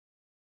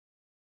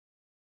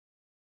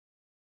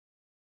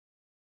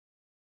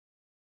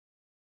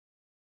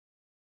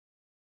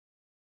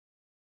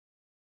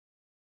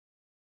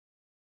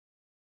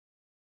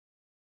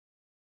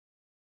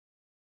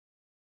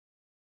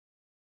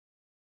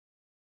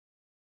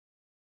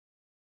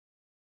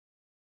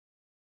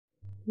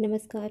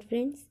नमस्कार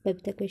friends,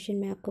 Babita question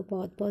में आपका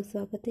बहुत बहुत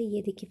स्वागत है।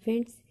 ये देखिए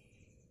फ्रेंड्स,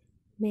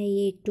 मैं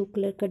ये 2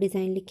 कलर का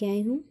डिज़ाइन लेके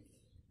आई हूँ।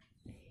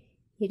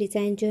 ये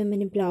डिज़ाइन जो है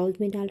मैंने ब्लाउज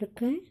में डाल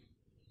रखा है।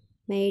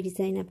 मैं ये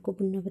डिज़ाइन आपको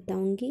बुनना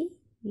बताऊँगी।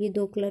 ये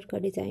 2 कलर का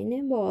डिज़ाइन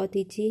है, बहुत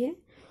ईजी है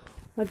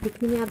और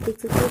दिखने में आप देख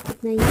सकते हो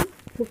कितना ये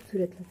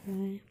खूबसूरत लग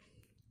रहा है।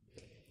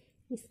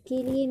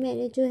 इसके लिए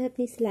मैंने जो है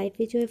अपनी सिलाई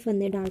पे जो है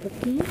फंदे डाल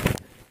रखे हैं।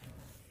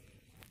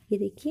 ये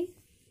देखिए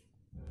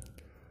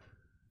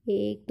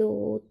 1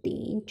 2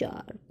 3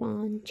 4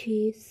 5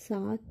 6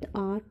 7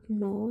 8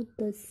 9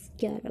 10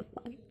 11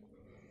 12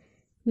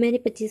 मैंने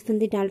 25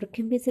 फंदे डाल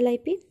रखे हैं अपनी सिलाई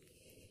पे।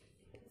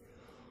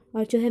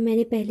 और जो है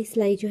मैंने पहली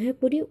सिलाई जो है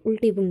पूरी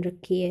उल्टी बुन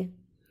रखी है,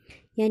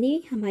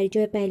 यानी हमारी जो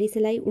है पहली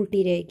सिलाई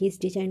उल्टी रहेगी। इस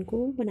डिज़ाइन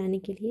को बनाने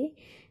के लिए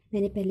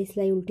मैंने पहली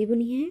सिलाई उल्टी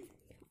बुनी है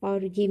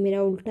और ये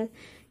मेरा उल्टा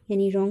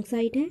यानी रॉन्ग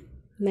साइड है।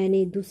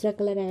 मैंने दूसरा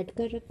कलर ऐड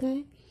कर रखा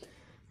है।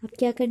 अब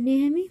क्या करने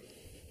हैं हमें,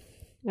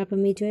 अब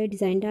हमें जो है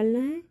डिज़ाइन डालना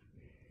है।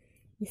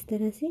 इस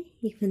तरह से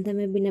एक फंदा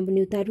मैं बिना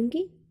बुने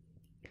उतारूंगी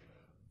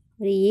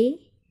और ये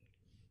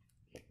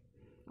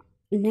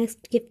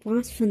नेक्स्ट के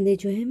 5 फंदे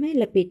जो है मैं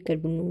लपेट कर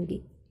बुनूंगी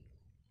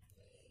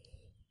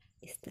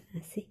इस तरह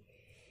से।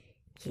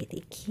 ये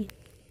देखिए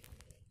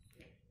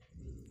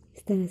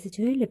इस तरह से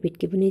जो है लपेट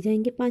के बुने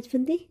जाएंगे 5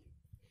 फंदे।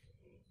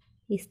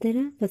 इस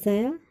तरह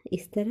फंसाया,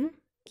 इस तरह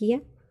किया,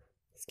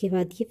 उसके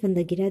बाद ये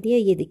फंदा गिरा दिया।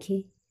 ये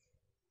देखिए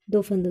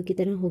 2 फंदों की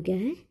तरह हो गया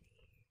है।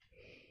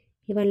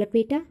 ये बार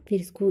लपेटा,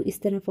 फिर इसको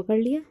इस तरह पकड़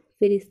लिया,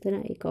 फिर इस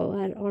तरह एक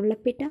और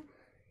लपेटा।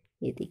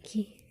 ये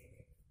देखिए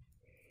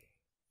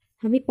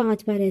हमें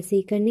 5 बार ऐसे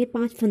ही करने,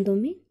 5 फंदों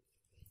में।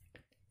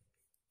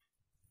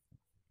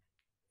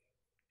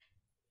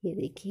 ये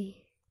देखिए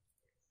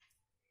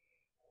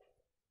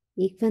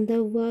एक फंदा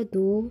हुआ,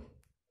 2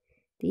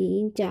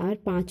 3 4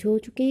 5 हो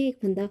चुके हैं। एक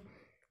फंदा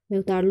मैं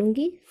उतार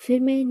लूँगी, फिर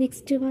मैं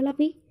नेक्स्ट वाला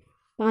भी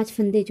 5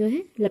 फंदे जो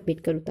है लपेट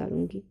कर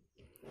उतारूँगी,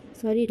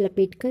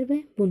 लपेट कर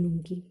मैं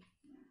बुनूँगी।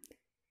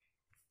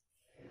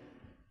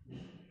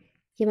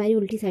 ये हमारी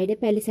उल्टी साइड है।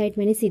 पहली साइड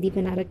मैंने सीधी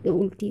बना रखी,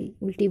 उल्टी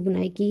उल्टी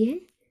बुनाई की है।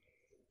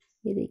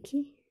 ये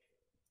देखिए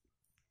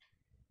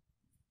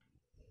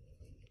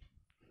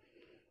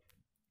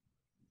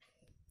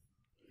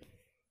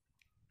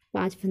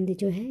पांच फंदे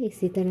जो है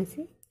इसी तरह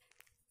से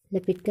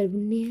लपेट कर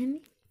बुनने हैं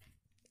हमें।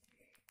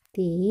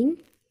 3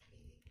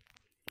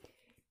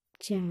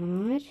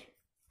 4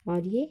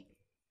 और ये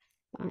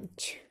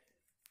 5।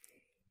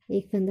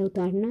 एक फंदा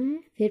उतारना है,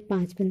 फिर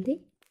 5 फंदे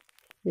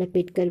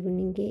लपेट कर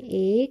बुनेंगे।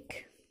 1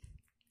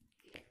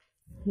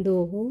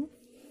 2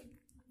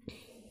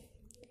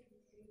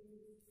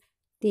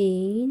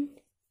 3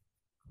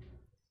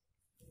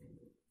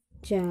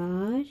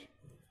 4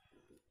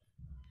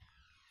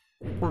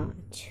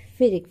 5।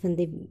 फिर एक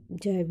फंदे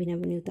जो है बिना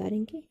बुने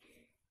उतारेंगे,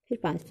 फिर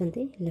 5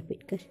 फंदे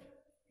लपेट कर।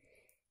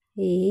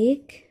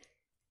 1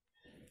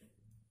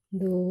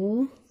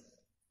 2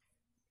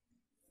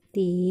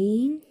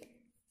 3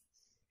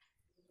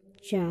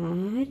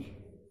 4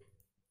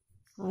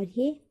 और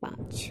ये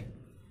 5।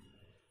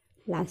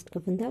 लास्ट का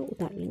फंदा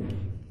उतार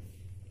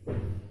लेंगे।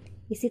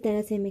 इसी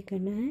तरह से हमें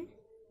करना है।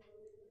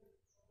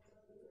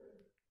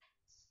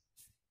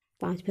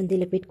 5 फंदे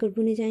लपेट कर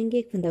बुने जाएंगे,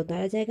 एक फंदा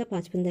उतारा जाएगा,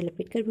 5 फंदे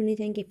लपेट कर बुने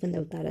जाएंगे, एक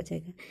फंदा उतारा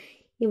जाएगा।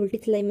 ये उल्टी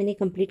सिलाई मैंने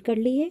कंप्लीट कर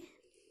ली है।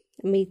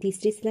 मेरी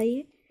तीसरी सिलाई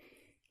है।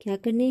 क्या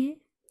करने हैं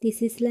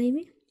तीसरी सिलाई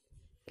में,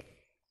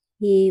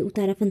 ये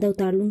उतारा फंदा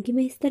उतार लूँगी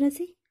मैं इस तरह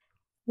से,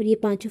 और ये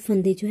 5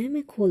 फंदे जो है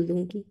मैं खोल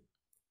दूँगी।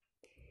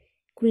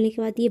 खुलने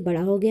के बाद ये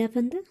बड़ा हो गया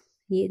फंदा।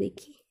 ये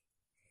देखिए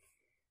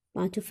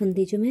 5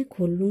 फंदे जो मैं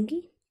खोल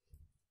लूँगी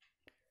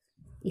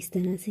इस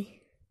तरह से।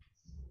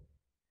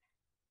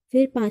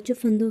 फिर 5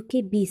 फंदों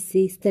के बीच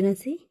से इस तरह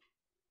से,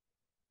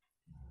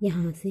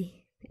 यहाँ से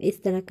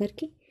इस तरह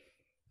करके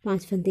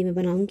 5 फंदे मैं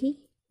बनाऊँगी।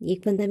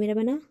 एक फंदा मेरा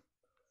बना,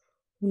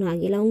 उन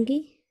आगे लाऊँगी,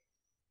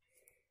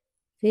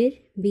 फिर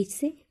बीच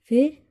से,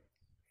 फिर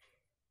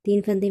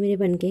 3 फंदे मेरे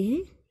बन गए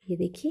हैं। ये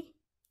देखिए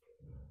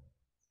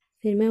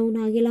फिर मैं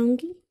उन आगे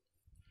लाऊँगी,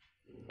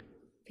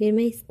 फिर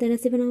मैं इस तरह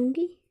से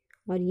बनाऊँगी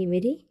और ये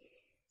मेरे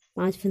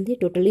 5 फंदे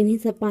टोटल, इन्हीं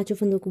सब 5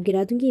 फंदों को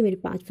गिरा दूँगी। ये मेरे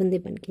 5 फंदे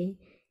बन गए,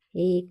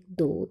 1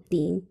 2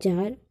 3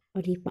 4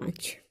 और ये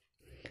 5।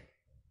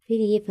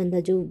 फिर ये फंदा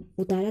जो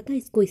उतारा था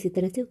इसको इसी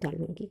तरह से उतार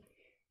लूँगी,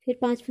 फिर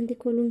 5 फंदे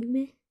खोलूँगी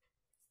मैं।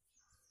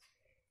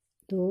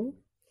 2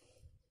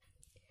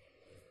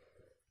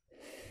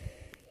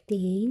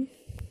 3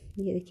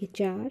 ये देखिए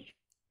 4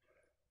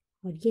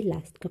 और ये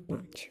लास्ट का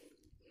 5।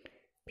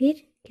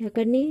 फिर क्या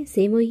करने हैं,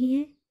 सेम वही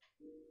है।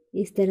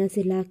 इस तरह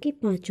से ला के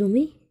पाँचों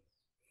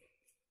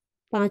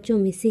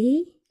में से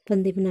ही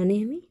फंदे बनाने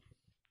हैं हमें।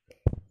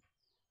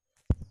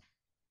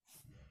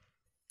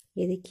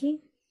 ये देखिए ये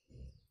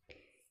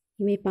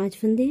मेरे 5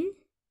 फंदे हैं।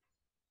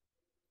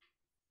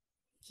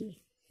 ये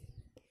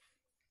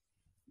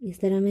इस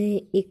तरह मैं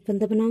एक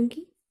फंदा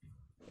बनाऊंगी,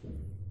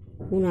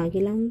 ऊन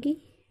आगे लाऊंगी,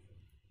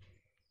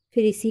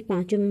 फिर इसी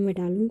 5 में मैं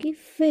डालूंगी,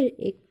 फिर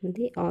एक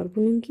फंदे और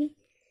बुनूंगी।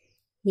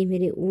 ये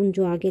मेरे ऊन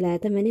जो आगे लाया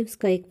था मैंने,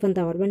 उसका एक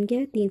फंदा और बन गया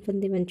है। 3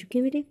 फंदे बन चुके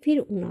हैं मेरे। फिर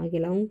ऊन आगे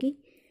लाऊंगी,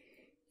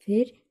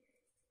 फिर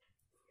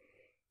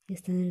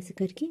इस तरह से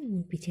करके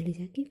ऊन पीछे ले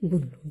जाके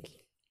बुन लूँगी।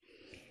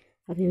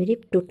 अभी मेरे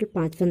टोटल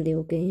 5 फंदे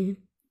हो गए हैं,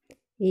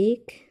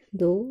 1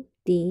 2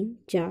 3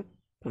 4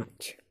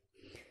 5।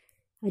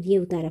 और ये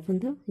उतारा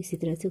फंदा इसी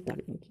तरह से उतार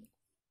लूँगी।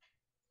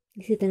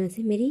 इसी तरह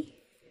से मेरी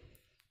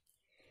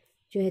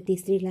जो है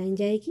तीसरी लाइन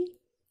जाएगी।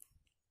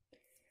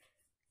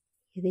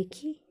 ये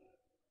देखिए,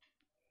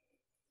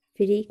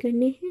 फिर यही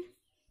करने हैं,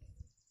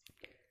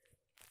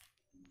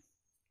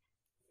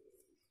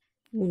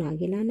 ऊन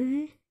आगे लाना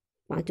है,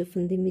 5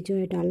 फंदे में जो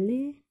है डालने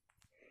हैं,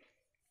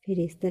 फिर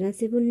इस तरह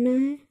से बुनना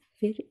है,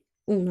 फिर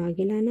ऊन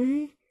आगे लाना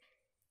है,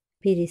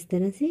 फिर इस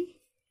तरह से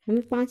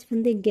हमें 5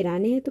 फंदे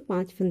गिराने हैं, तो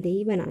 5 फंदे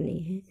ही बनाने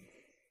हैं।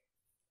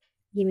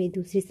 ये मेरी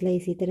दूसरी सिलाई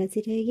इसी तरह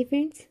से रहेगी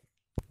फ्रेंड्स।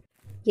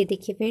 ये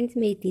देखिए फ्रेंड्स,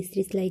 मेरी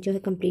तीसरी सिलाई जो है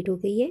कंप्लीट हो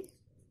गई है।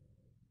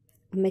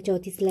 अब मैं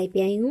चौथी सिलाई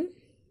पे आई हूँ।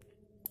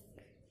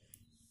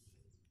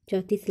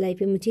 चौथी सिलाई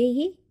पे मुझे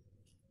ये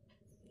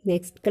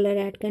नेक्स्ट कलर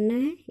ऐड करना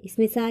है।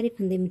 इसमें सारे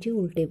फंदे मुझे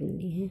उल्टे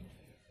बुनने हैं,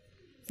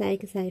 सारे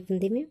के सारे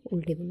फंदे में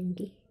उल्टे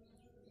बुनूंगी।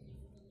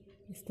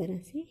 इस तरह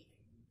से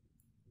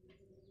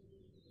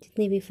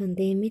जितने भी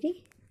फंदे हैं मेरे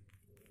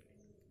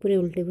पूरे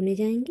उल्टे बुने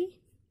जाएंगे।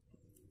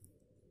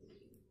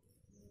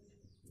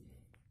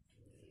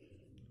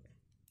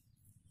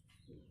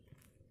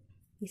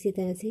 इसी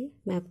तरह से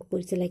मैं आपको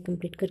पूरी सिलाई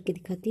कंप्लीट करके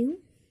दिखाती हूँ।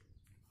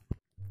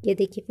 ये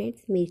देखिए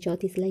फ्रेंड्स, मेरी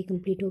चौथी सिलाई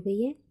कंप्लीट हो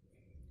गई है।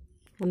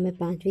 अब मैं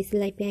 5वीं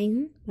सिलाई पे आई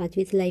हूँ।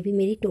 5वीं सिलाई भी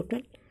मेरी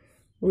टोटल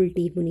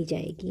उल्टी बुनी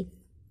जाएगी।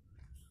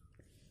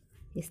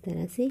 इस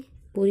तरह से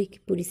पूरी की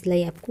पूरी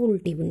सिलाई आपको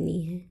उल्टी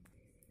बुननी है।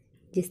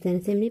 जिस तरह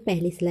से हमने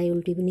पहली सिलाई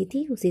उल्टी बुनी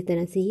थी, उसी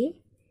तरह से ये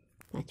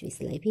 5वीं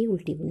सिलाई भी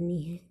उल्टी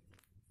बुननी है।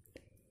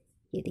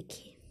 ये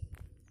देखिए,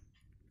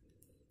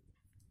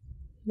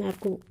 मैं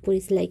आपको पूरी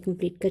सिलाई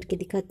कंप्लीट करके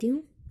दिखाती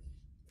हूँ।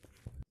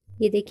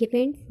 ये देखिए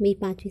फ्रेंड्स, मेरी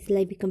 5वीं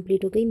सिलाई भी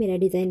कंप्लीट हो गई, मेरा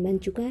डिज़ाइन बन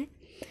चुका है।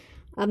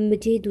 अब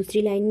मुझे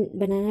दूसरी लाइन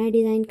बनाना है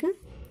डिज़ाइन का।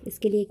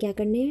 इसके लिए क्या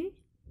करने हैं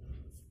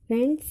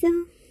फ्रेंड्स,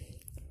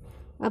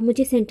 अब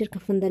मुझे सेंटर का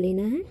फंदा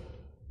लेना है।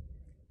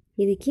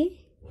 ये देखिए,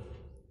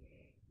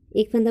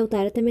 एक फंदा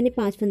उतारा था मैंने,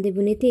 5 फंदे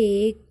बुने थे,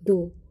 1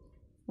 2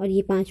 और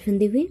ये 5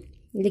 फंदे हुए।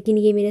 लेकिन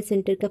ये मेरा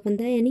सेंटर का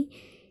फंदा है, यानी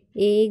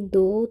 1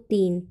 2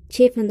 3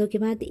 6 फंदों के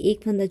बाद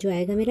एक फंदा जो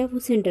आएगा मेरा, वो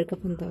सेंटर का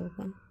फंदा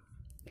होगा।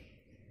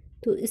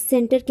 तो इस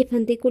सेंटर के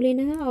फंदे को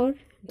लेना है और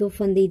 2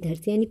 फंदे इधर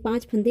से, यानी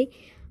 5 फंदे।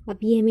 अब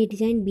ये हमें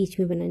डिज़ाइन बीच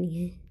में बनानी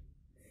है।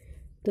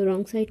 तो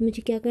रॉन्ग साइड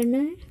मुझे क्या करना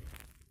है,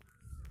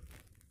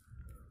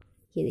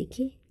 ये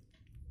देखिए,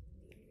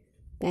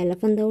 पहला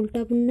फंदा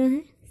उल्टा बुनना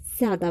है,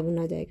 सादा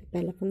बुना जाएगा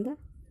पहला फंदा,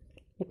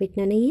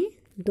 लपेटना नहीं है।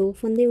 2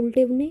 फंदे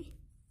उल्टे बुने।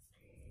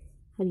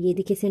 अब ये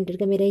देखिए सेंटर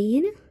का मेरा ही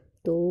है ना,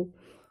 तो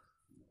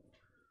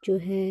जो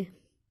है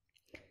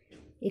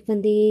एक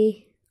फंदे,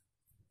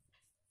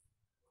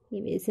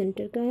 ये मेरे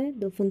सेंटर का है,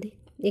 2 फंदे,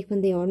 एक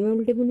फंदे और मैं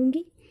उल्टे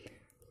बुनूंगी।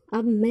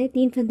 अब मैं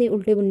 3 फंदे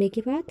उल्टे बुनने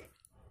के बाद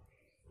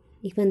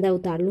एक फंदा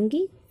उतार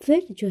लूँगी,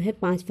 फिर जो है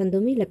 5 फंदों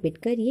में लपेट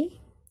कर ये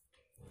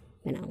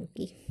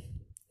बनाऊँगी,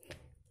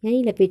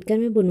 यानी लपेट कर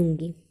मैं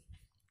बुनूँगी।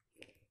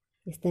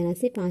 इस तरह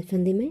से 5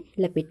 फंदे में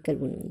लपेट कर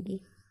बुनूँगी।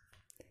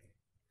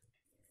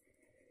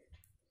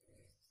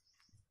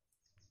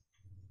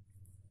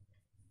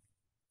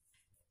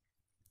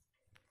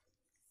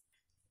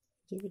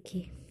 ये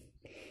देखिए,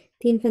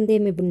 3 फंदे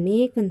में बुनने हैं,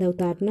 एक फंदा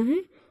उतारना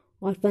है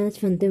और 5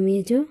 फंदों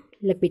में जो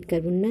लपेट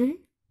कर बुनना है।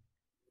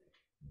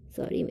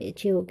 सॉरी, मेरे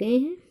 6 हो गए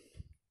हैं।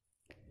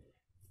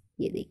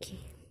 ये देखिए,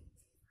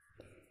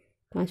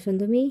 5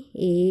 फंदों में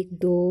 1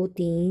 2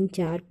 3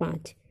 4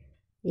 5,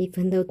 एक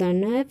फंदा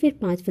उतारना है, फिर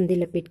 5 फंदे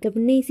लपेट कर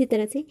बुनने। इसी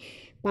तरह से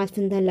 5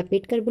 फंदा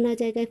लपेट कर बुना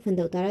जाएगा, एक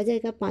फंदा उतारा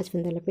जाएगा, 5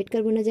 फंदा लपेट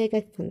कर बुना जाएगा,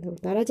 एक फंदा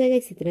उतारा जाएगा।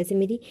 इसी तरह से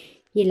मेरी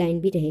ये लाइन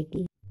भी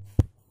रहेगी।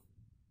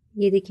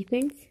 ये देखिए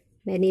फ्रेंड्स,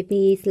 मैंने अपनी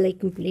ये सिलाई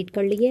कंप्लीट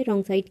कर ली है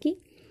रॉन्ग साइड की।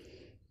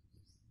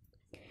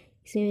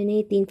 इसमें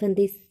मैंने 3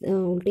 फंदे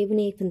उल्टे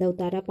बुने, एक फंदा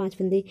उतारा, 5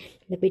 फंदे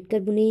लपेट कर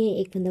बुने,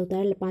 एक फंदा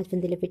उतारा, 5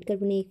 फंदे लपेट कर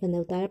बुने, एक फंदा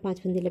उतारा, 5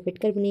 फंदे लपेट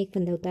कर बुने, एक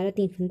फंदा उतारा,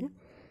 3 फंदा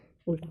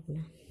उल्टा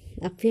बुना।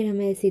 अब फिर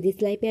हमें सीधी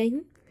सिलाई पे आई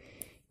हूँ।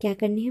 क्या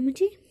करनी है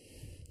मुझे,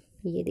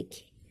 ये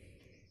देखिए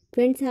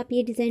फ्रेंड्स, आप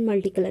ये डिज़ाइन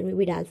मल्टी कलर में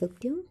भी डाल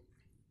सकते हो।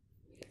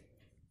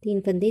 3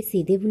 फंदे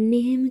सीधे बुनने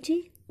हैं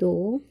मुझे,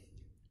 2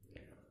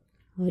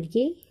 और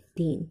ये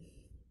 3।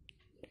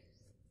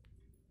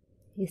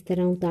 इस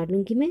तरह उतार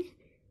लूँगी मैं,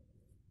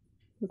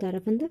 उतारा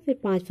फंदा, फिर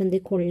 5 फंदे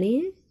खोलने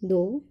हैं,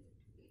 2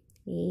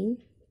 3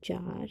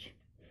 4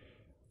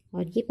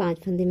 और ये 5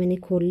 फंदे मैंने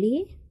खोल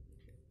लिए।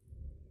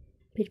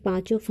 फिर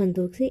 5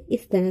 फंदों से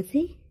इस तरह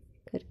से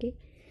करके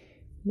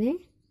मैं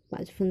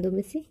 5 फंदों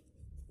में से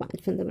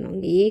 5 फंदा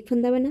बनाऊंगी। एक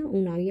फंदा बना,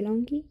 ऊन आगे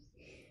लाऊंगी।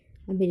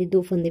 अब मेरे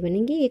 2 फंदे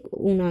बनेंगे, एक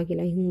ऊन आगे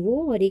लाई हूँ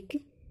वो, और एक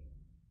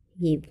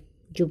ये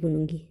जो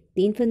बुनूंगी।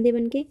 3 फंदे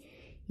बन के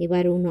एक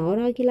बार ऊन और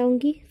आगे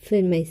लाऊंगी,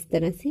 फिर मैं इस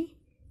तरह से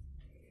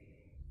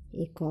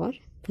एक और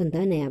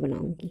फंदा नया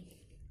बनाऊंगी।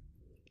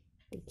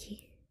 देखिए,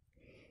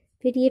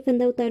 फिर ये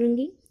फंदा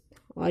उतारूंगी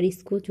और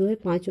इसको जो है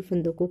 5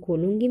 फंदों को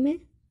खोलूंगी मैं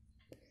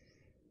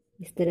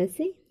इस तरह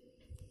से।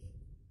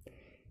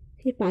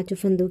 फिर 5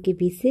 फंदों के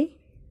बीच से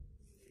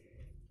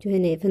जो है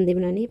नए फंदे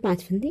बनाने हैं,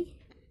 5 फंदे।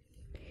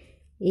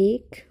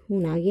 एक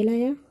ऊन आगे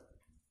लाया,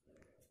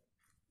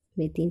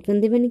 मेरे 3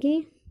 फंदे बन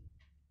गए,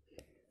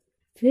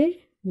 फिर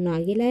ऊन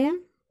आगे लाया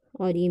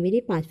और ये मेरे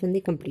 5 फंदे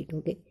कंप्लीट हो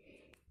गए।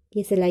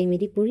 ये सिलाई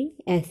मेरी पूरी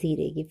ऐसी ही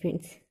रहेगी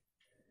फ्रेंड्स।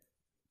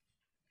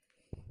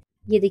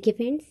 ये देखिए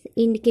फ्रेंड्स,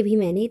 इंड के भी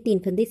मैंने 3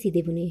 फंदे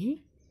सीधे बुने हैं,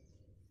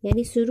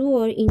 यानी शुरू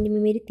और इंड में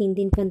मेरे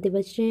 3 फंदे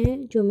बच रहे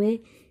हैं जो मैं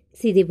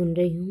सीधे बुन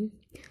रही हूँ।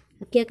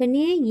 अब क्या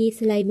करनी है, ये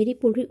सिलाई मेरी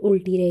पूरी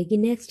उल्टी रहेगी।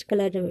 नेक्स्ट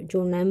कलर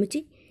जोड़ना है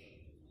मुझे,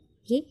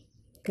 ये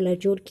कलर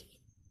जोड़ के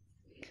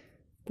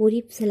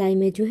पूरी सिलाई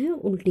में जो है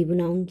उल्टी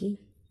बनाऊंगी।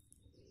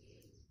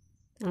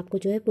 आपको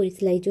जो है पूरी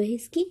सिलाई जो है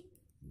इसकी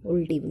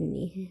उल्टी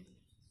बुननी है।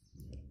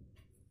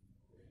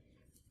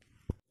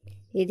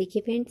 ये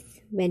देखिए फ्रेंड्स,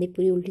 मैंने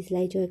पूरी उल्टी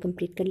सिलाई जो है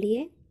कंप्लीट कर ली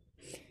है।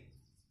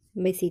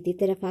 मैं सीधी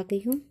तरफ आ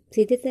गई हूँ।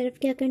 सीधे तरफ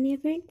क्या करनी है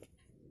फ्रेंड्स,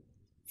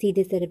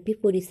 सीधे तरफ भी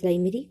पूरी सिलाई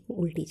मेरी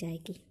उल्टी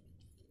जाएगी।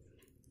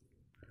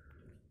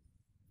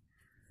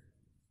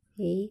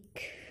 एक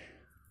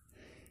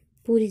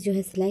पूरी जो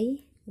है सिलाई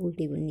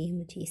उल्टी बुननी है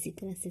मुझे इसी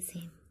तरह से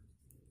सेम।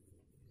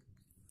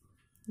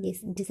 ये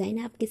डिज़ाइन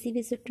आप किसी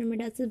भी स्वेटर में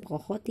डाल सकते,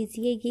 बहुत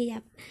ईजी है ये।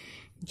 आप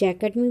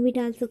जैकेट में भी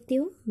डाल सकते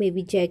हो,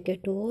 बेबी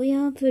जैकेट हो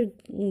या फिर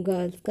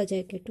गर्ल्स का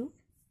जैकेट हो,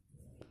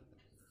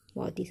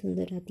 बहुत ही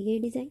सुंदर आती है ये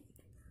डिज़ाइन।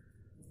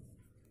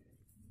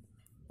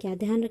 क्या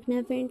ध्यान रखना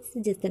है फ्रेंड्स,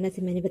 जिस तरह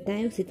से मैंने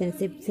बताया उसी तरह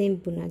से सेम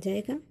बुना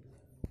जाएगा।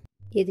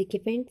 ये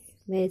देखिए फ्रेंड्स,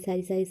 मैंने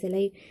सारी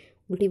सिलाई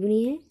उल्टी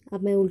बुनी है।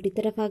 अब मैं उल्टी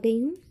तरफ आ गई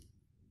हूँ।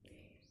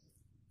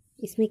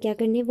 इसमें क्या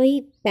करना है, वही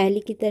पहले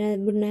की तरह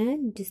बुनना है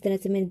जिस तरह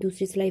से मैंने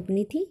दूसरी सिलाई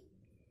बुनी थी।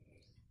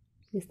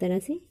 इस तरह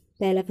से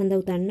पहला फंदा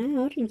उतारना है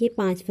और ये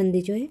 5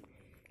 फंदे जो है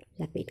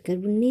लपेट कर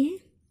बुनने हैं।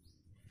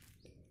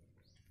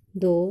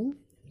 2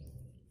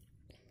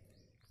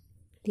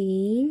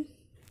 3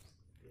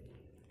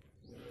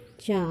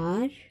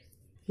 4,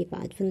 ये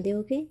 5 फंदे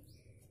हो गए।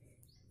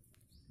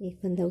 एक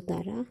फंदा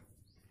उतारा,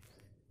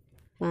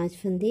 5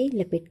 फंदे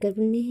लपेट कर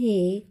बुनने हैं।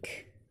 1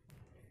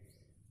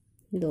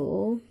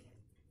 2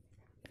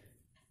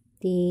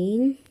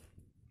 3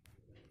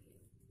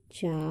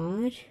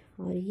 4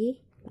 और ये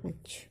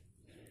 5।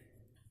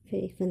 फिर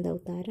एक फंदा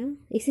उतारा,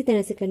 इसी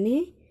तरह से करने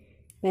हैं।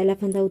 पहला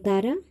फंदा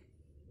उतारा,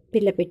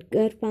 फिर लपेट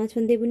कर 5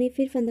 फंदे बुने,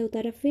 फिर फंदा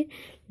उतारा, फिर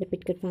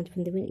लपेट कर 5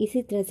 फंदे बुने।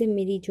 इसी तरह से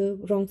मेरी जो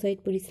रॉन्ग साइड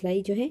पूरी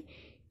सिलाई जो है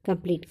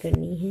कंप्लीट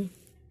करनी है।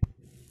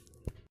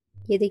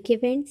 ये देखिए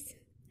फ्रेंड्स,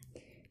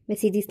 मैं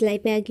सीधी सिलाई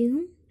पे आ गई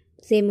हूँ।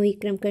 सेम वही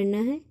क्रम करना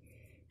है।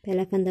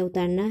 पहला फंदा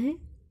उतारना है,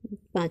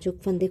 5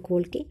 फंदे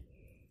खोल के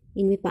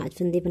इनमें 5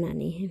 फंदे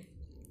बनाने हैं।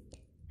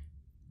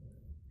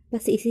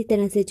 बस इसी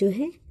तरह से जो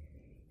है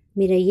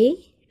मेरा ये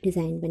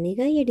डिज़ाइन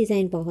बनेगा। ये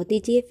डिज़ाइन बहुत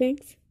ईजी है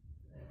फ्रेंड्स।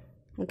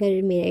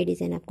 अगर मेरा ये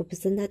डिज़ाइन आपको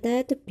पसंद आता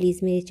है तो प्लीज़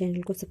मेरे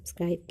चैनल को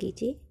सब्सक्राइब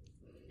कीजिए।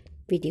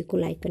 वीडियो को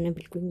लाइक करना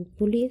बिल्कुल मत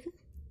भूलिएगा।